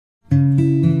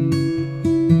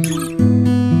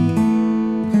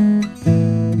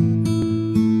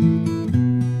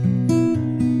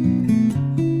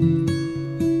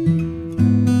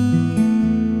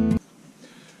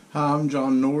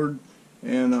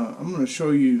I'm going to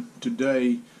show you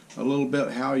today a little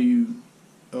bit how you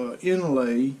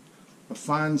inlay a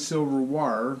fine silver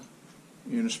wire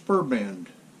in a spur band,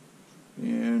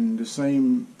 and the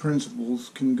same principles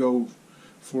can go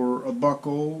for a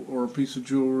buckle or a piece of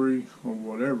jewelry or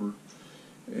whatever.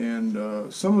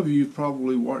 And some of you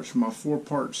probably watched my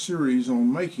 4-part series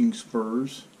on making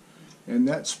spurs, and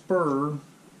that spur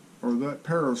or that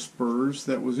pair of spurs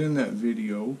that was in that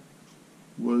video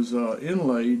was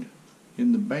inlaid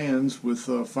in the bands with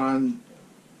fine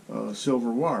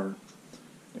silver wire.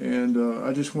 And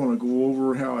I just want to go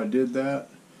over how I did that,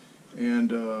 and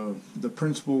the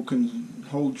principle can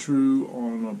hold true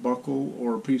on a buckle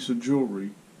or a piece of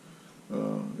jewelry.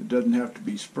 It doesn't have to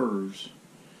be spurs.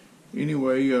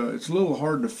 Anyway, it's a little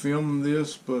hard to film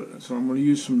this, so I'm going to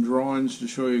use some drawings to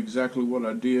show you exactly what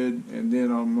I did, and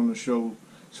then I'm going to show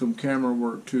some camera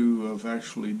work too of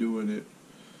actually doing it.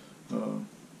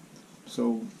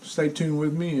 So stay tuned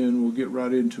with me and we'll get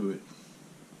right into it.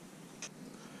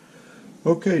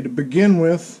 Okay, to begin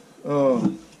with,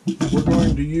 we're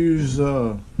going to use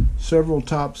several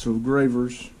types of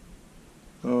gravers.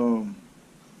 One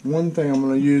thing I'm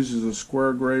going to use is a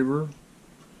square graver,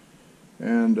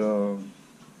 and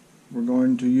we're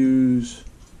going to use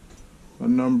a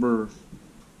number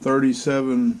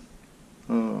 37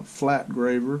 flat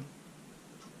graver,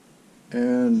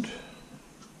 and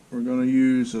we're going to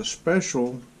use a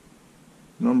special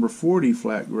number 40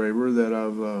 flat graver that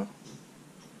I've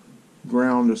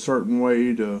ground a certain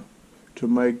way to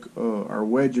make our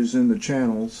wedges in the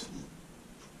channels.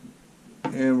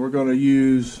 And we're going to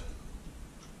use,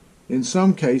 in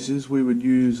some cases we would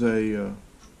use a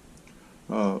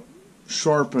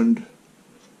sharpened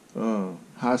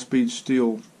high-speed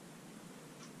steel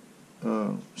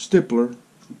stippler,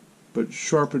 but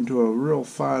sharpened to a real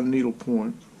fine needle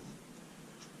point.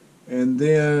 And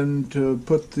then to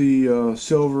put the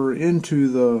silver into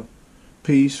the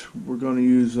piece, we're going to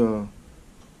use a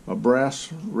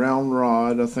brass round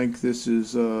rod. I think this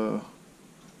is 1/8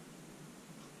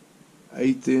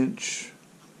 inch,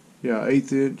 yeah,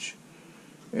 1/8 inch,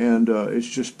 and it's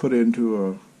just put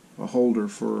into a holder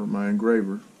for my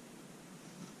engraver.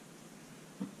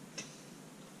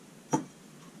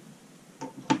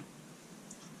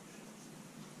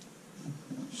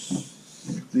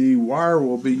 The wire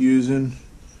we'll be using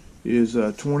is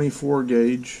a 24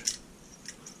 gauge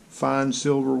fine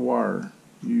silver wire.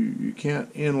 You can't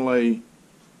inlay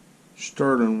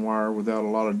sterling wire without a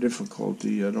lot of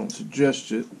difficulty. I don't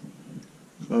suggest it.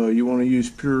 You want to use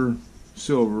pure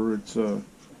silver. It's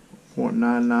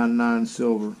 0.999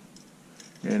 silver,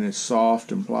 and it's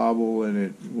soft and pliable, and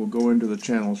it will go into the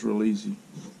channels real easy.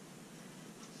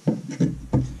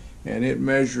 And it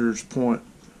measures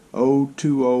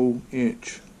 0.020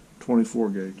 inch 24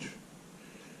 gauge.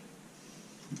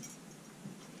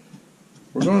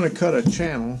 We're going to cut a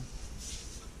channel.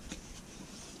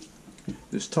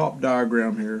 This top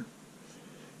diagram here,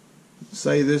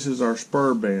 say this is our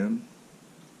spur band.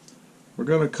 We're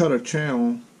going to cut a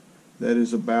channel that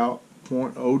is about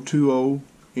 0.020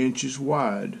 inches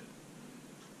wide.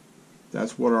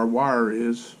 That's what our wire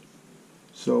is.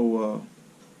 So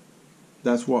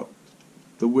that's what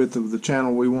the width of the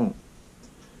channel we want.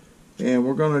 And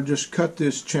we're going to just cut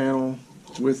this channel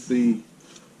with the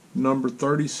number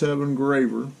 37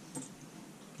 graver.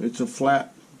 It's a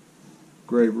flat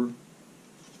graver,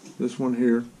 this one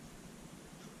here,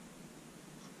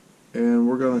 and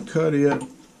we're going to cut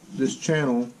this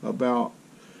channel about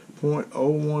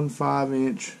 0.015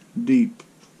 inch deep.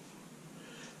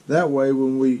 That way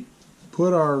when we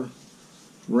put our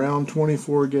round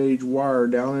 24 gauge wire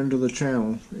down into the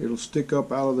channel, it'll stick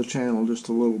up out of the channel just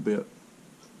a little bit.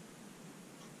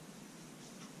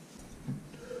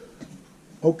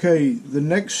 Okay, the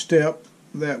next step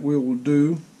that we will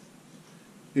do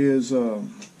is I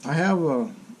have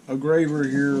a graver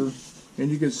here,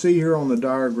 and you can see here on the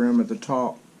diagram at the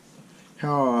top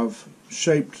how I've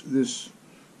shaped this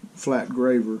flat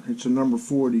graver. It's a number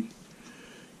 40.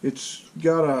 It's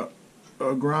got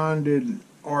a grinded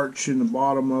arch in the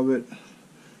bottom of it,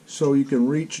 so you can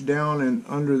reach down and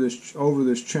over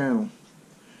this channel,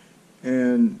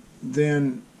 and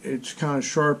then it's kind of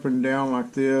sharpened down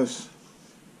like this.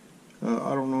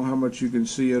 I don't know how much you can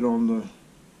see it on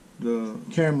the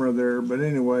camera there, but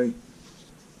anyway,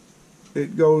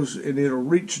 it goes and it'll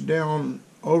reach down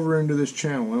over into this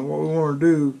channel. And what we want to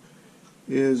do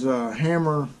is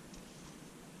hammer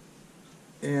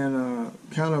and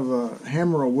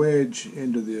hammer a wedge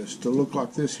into this to look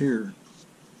like this here,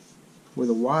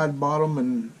 with a wide bottom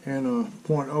and a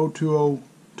 0.020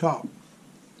 top.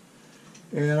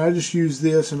 And I just use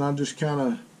this, and I just kind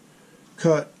of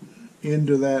cut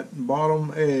into that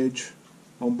bottom edge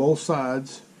on both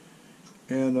sides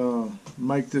and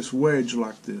make this wedge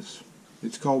like this.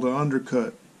 It's called an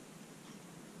undercut.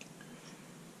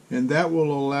 And that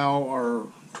will allow our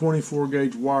 24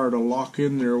 gauge wire to lock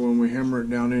in there when we hammer it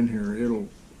down in here. It'll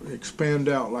expand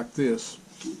out like this.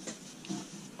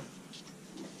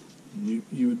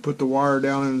 You would put the wire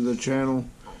down into the channel,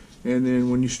 and then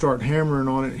when you start hammering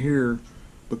on it here,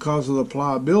 because of the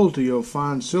pliability of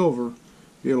fine silver,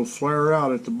 it'll flare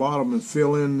out at the bottom and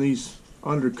fill in these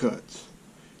undercuts,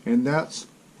 and that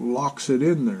locks it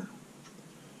in there.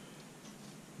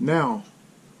 Now,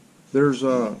 there's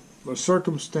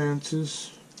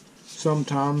circumstances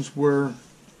sometimes where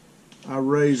I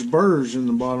raise burrs in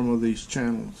the bottom of these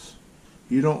channels.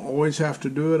 You don't always have to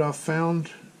do it, I've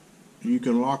found. You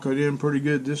can lock it in pretty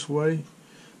good this way,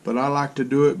 but I like to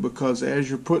do it because as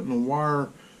you're putting the wire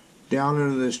down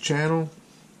into this channel,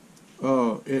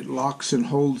 it locks and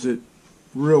holds it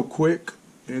real quick,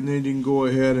 and then you can go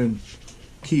ahead and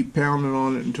keep pounding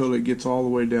on it until it gets all the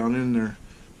way down in there.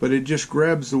 But it just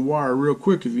grabs the wire real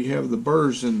quick if you have the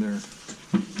burrs in there.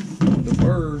 The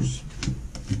burrs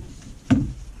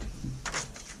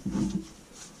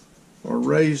are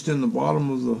raised in the bottom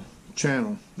of the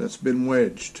channel that's been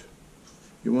wedged.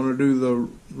 You want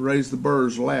to raise the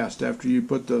burrs last after you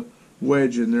put the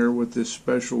wedge in there with this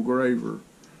special graver.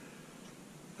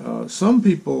 Some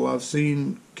people I've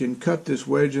seen can cut this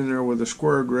wedge in there with a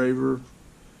square graver.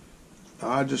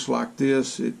 I just like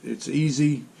this. It's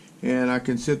easy, and I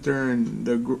can sit there and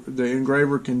the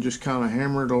engraver can just kind of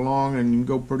hammer it along, and you can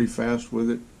go pretty fast with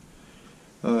it.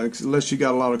 Unless you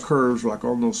got a lot of curves, like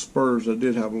on those spurs. I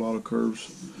did have a lot of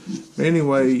curves.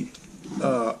 Anyway,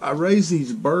 I raise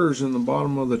these burrs in the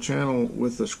bottom of the channel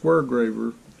with the square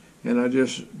graver, and I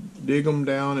just dig them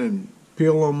down and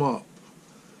peel them up.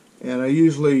 And I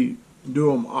usually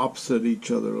do them opposite each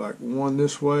other, like one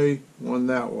this way, one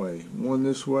that way, one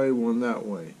this way, one that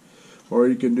way. Or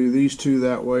you can do these two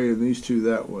that way and these two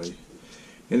that way.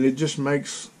 And it just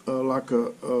makes like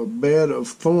a bed of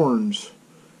thorns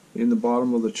in the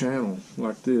bottom of the channel,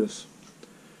 like this.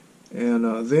 And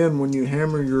then when you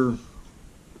hammer your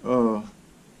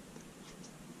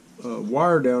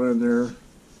wire down in there,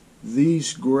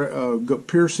 these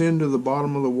pierce into the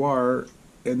bottom of the wire,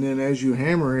 and then as you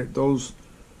hammer it, those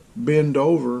bend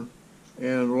over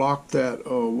and lock that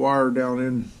wire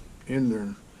down in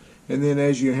there. And then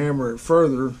as you hammer it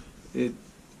further, it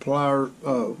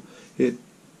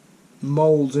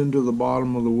molds into the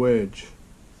bottom of the wedge.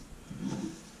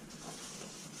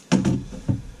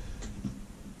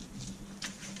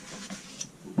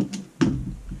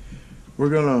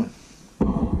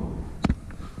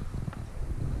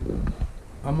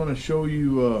 I'm gonna show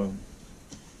you.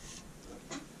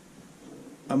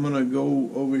 I'm gonna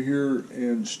go over here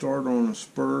and start on a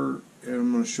spur, and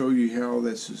I'm gonna show you how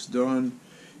this is done.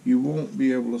 You won't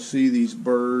be able to see these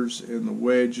burrs and the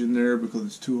wedge in there because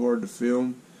it's too hard to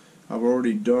film. I've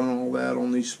already done all that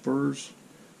on these spurs,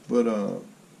 but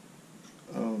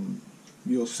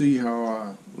you'll see how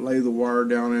I lay the wire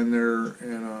down in there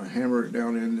and hammer it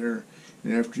down in there.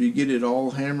 And after you get it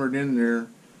all hammered in there,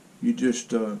 you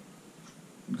just go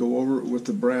over it with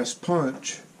the brass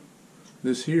punch,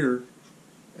 this here,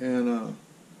 and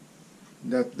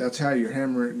that's how you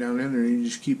hammer it down in there. You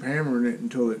just keep hammering it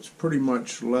until it's pretty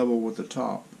much level with the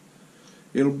top.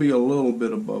 It'll be a little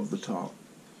bit above the top.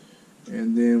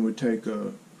 And then we take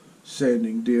a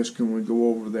sanding disc and we go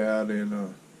over that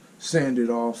and sand it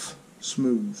off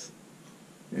smooth.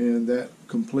 And that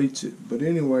completes it. But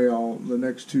anyway, the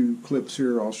next two clips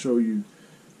here, I'll show you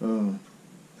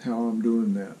how I'm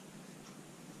doing that.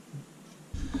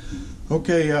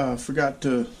 Okay, I forgot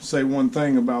to say one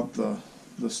thing about the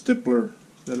stippler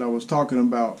that I was talking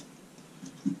about.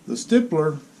 The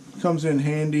stippler comes in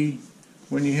handy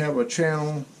when you have a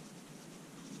channel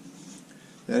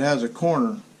that has a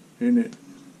corner in it.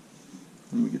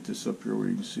 Let me get this up here where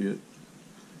you can see it.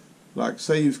 Like,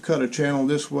 say you've cut a channel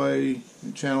this way,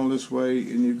 and channel this way,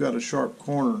 and you've got a sharp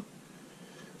corner.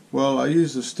 Well, I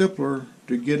use the stippler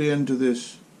to get into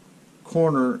this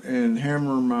corner and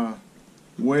hammer my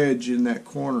wedge in that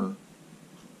corner.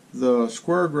 The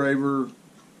square graver,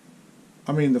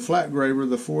 the flat graver,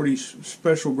 the 40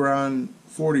 special grind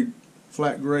 40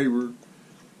 flat graver,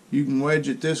 you can wedge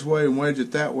it this way and wedge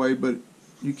it that way, but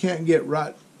you can't get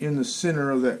right in the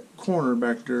center of that corner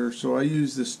back there. So I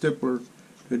use the stippler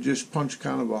to just punch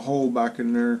kind of a hole back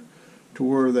in there to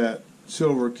where that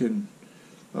silver can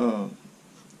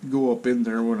go up in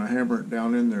there when I hammer it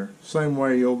down in there. Same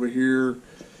way over here.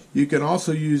 You can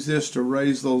also use this to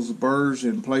raise those burrs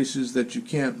in places that you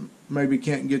maybe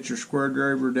can't get your square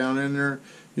graver down in there.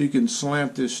 You can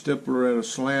slant this stippler at a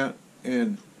slant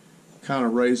and kind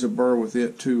of raise a burr with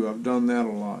it too. I've done that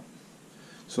a lot.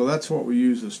 So that's what we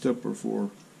use the stippler for.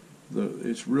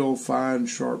 It's real fine,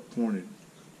 sharp pointed.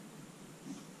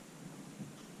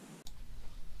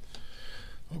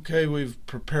 Okay, we've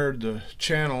prepared the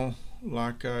channel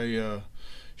like I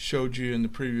showed you in the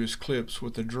previous clips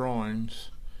with the drawings,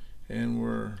 and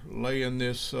we're laying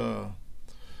this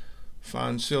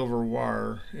fine silver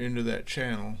wire into that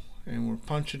channel, and we're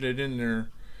punching it in there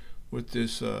with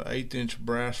this 1/8 inch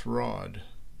brass rod,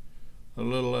 a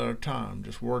little at a time,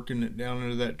 just working it down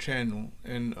into that channel.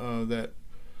 And that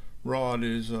rod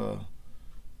is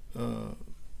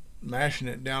mashing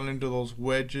it down into those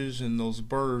wedges and those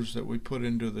burrs that we put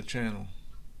into the channel.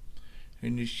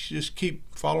 And you just keep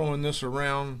following this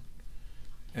around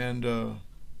and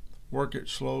work it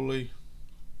slowly.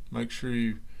 Make sure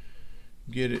you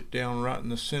get it down right in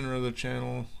the center of the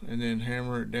channel, and then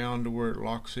hammer it down to where it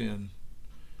locks in.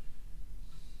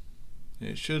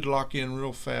 It should lock in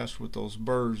real fast with those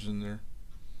burrs in there,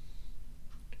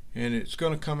 and it's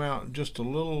going to come out just a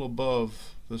little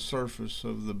above the surface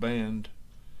of the band.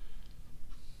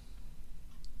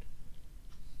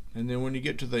 And then when you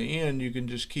get to the end, you can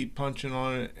just keep punching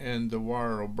on it and the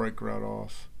wire will break right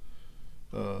off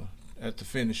at the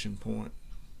finishing point.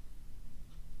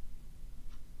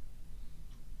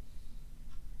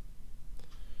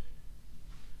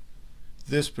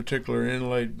 This particular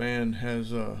inlaid band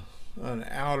has an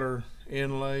outer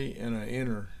inlay and an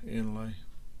inner inlay.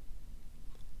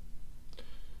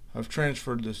 I've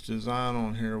transferred this design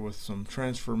on here with some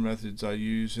transfer methods I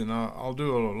use, and I'll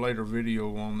do a later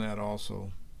video on that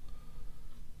also.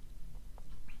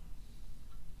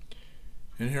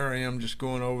 And here I am just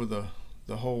going over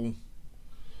the whole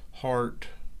heart,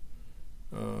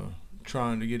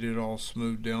 trying to get it all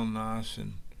smoothed down nice,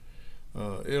 and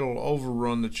it'll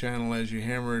overrun the channel as you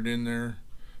hammer it in there,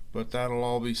 but that'll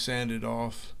all be sanded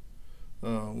off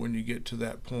when you get to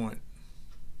that point.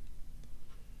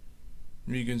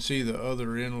 You can see the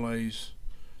other inlays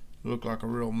look like a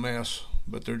real mess,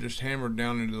 but they're just hammered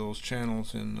down into those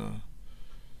channels, and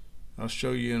I'll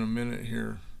show you in a minute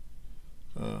here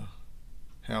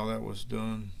how that was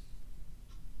done.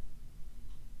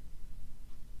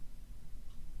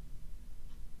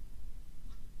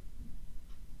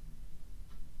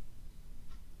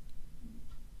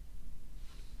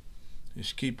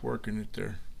 Just keep working it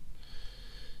there.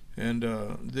 And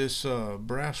this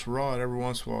brass rod, every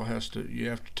once in a while you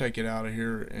have to take it out of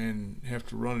here and have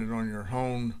to run it on your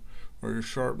hone or your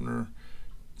sharpener,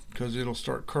 because it'll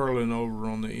start curling over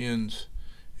on the ends,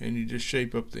 and you just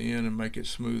shape up the end and make it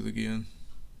smooth again.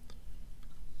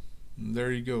 And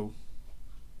there you go.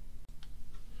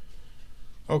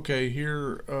 Okay,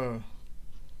 here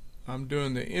I'm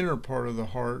doing the inner part of the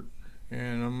heart,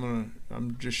 and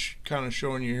I'm just kind of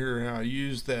showing you here how I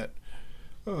use that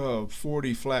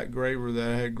 40 flat graver that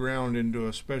I had ground into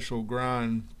a special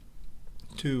grind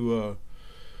to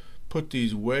put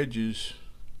these wedges,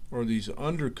 or these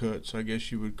undercuts I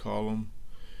guess you would call them,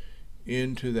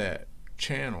 into that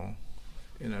channel.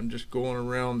 And I'm just going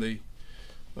around the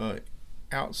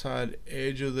outside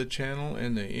edge of the channel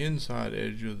and the inside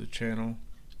edge of the channel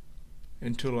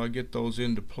until I get those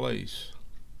into place.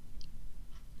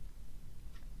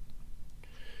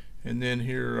 And then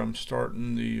here I'm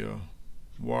starting the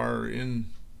wire in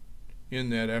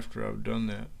that after I've done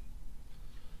that.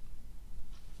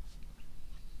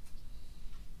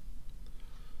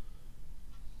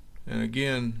 And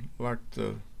again, like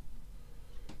the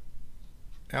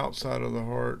outside of the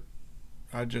heart,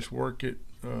 I just work it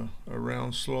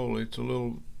around slowly. It's a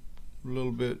little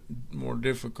bit more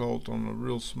difficult on a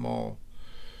real small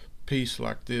piece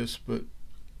like this, but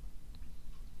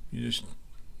you just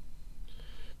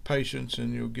patience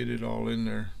and you'll get it all in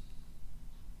there.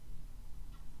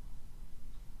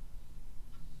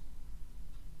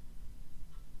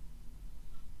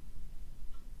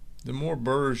 The more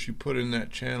burrs you put in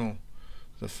that channel,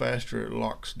 the faster it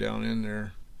locks down in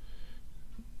there.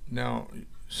 Now,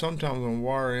 sometimes on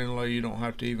wire inlay you don't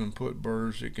have to even put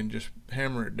burrs. It can just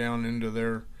hammer it down into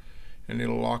there and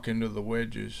it'll lock into the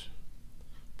wedges.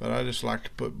 But I just like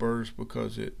to put burrs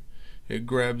because it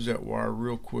grabs that wire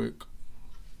real quick.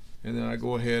 And then I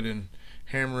go ahead and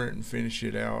hammer it and finish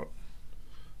it out.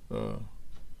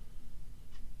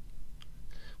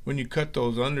 When you cut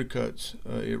those undercuts,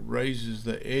 it raises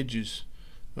the edges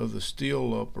of the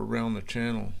steel up around the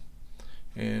channel.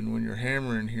 And when you're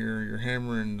hammering here, you're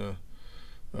hammering the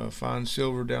fine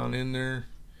silver down in there,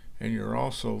 and you're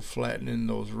also flattening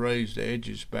those raised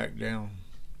edges back down.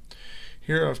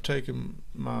 Here I've taken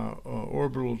my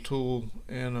orbital tool,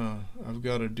 and I've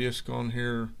got a disc on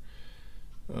here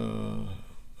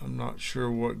I'm not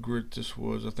sure what grit this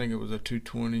was. I think it was a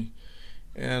 220,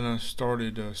 and I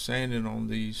started sanding on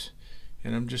these,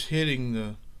 and I'm just hitting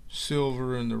the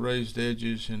silver and the raised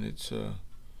edges, and it's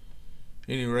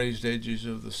any raised edges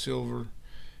of the silver,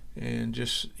 and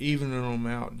just evening them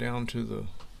out down to the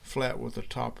flat with the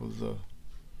top of the,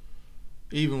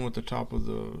 even with the top of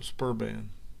the spur band.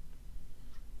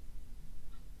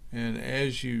 And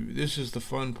this is the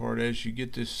fun part, as you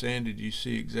get this sanded, you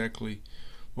see exactly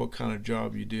what kind of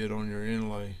job you did on your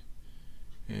inlay.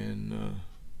 And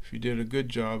if you did a good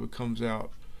job, it comes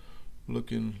out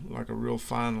looking like a real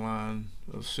fine line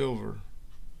of silver.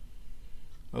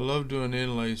 I love doing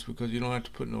inlays because you don't have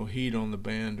to put no heat on the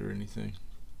band or anything.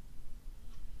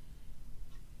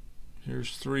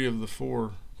 Here's 3 of the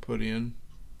 4 put in.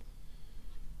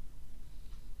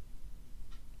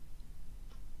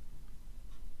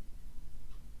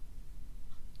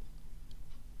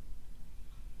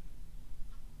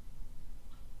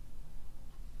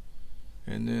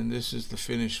 And then this is the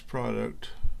finished product.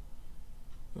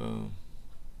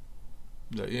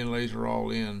 The inlays are all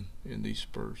in these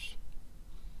spurs.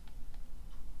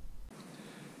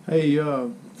 Hey,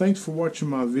 thanks for watching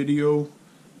my video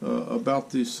about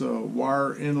this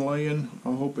wire inlaying.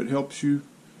 I hope it helps you.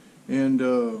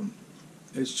 And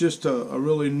it's just a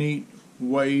really neat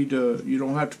way to, you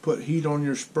don't have to put heat on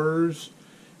your spurs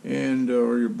and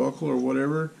or your buckle or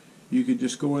whatever. You could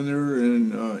just go in there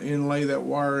and inlay that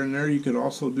wire in there. You could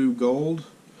also do gold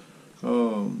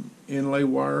inlay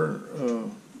wire,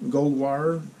 gold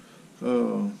wire.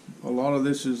 A lot of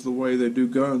this is the way they do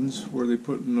guns, where they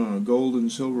put gold and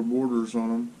silver borders on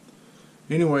them.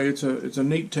 Anyway, it's a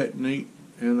neat technique,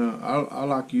 and I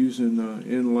like using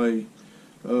inlay.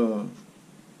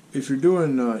 If you're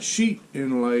doing sheet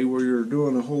inlay, where you're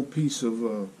doing a whole piece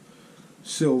of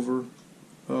silver,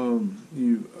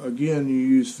 you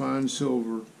use fine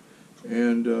silver,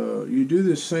 and you do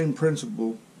this same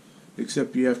principle,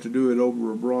 except you have to do it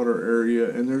over a broader area,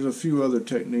 and there's a few other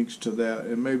techniques to that,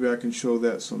 and maybe I can show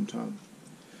that sometime.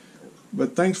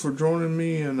 But thanks for joining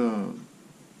me, and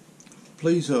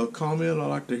please comment. I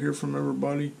like to hear from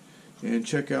everybody, and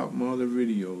check out my other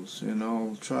videos, and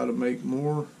I'll try to make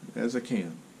more as I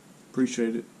can.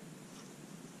 Appreciate it.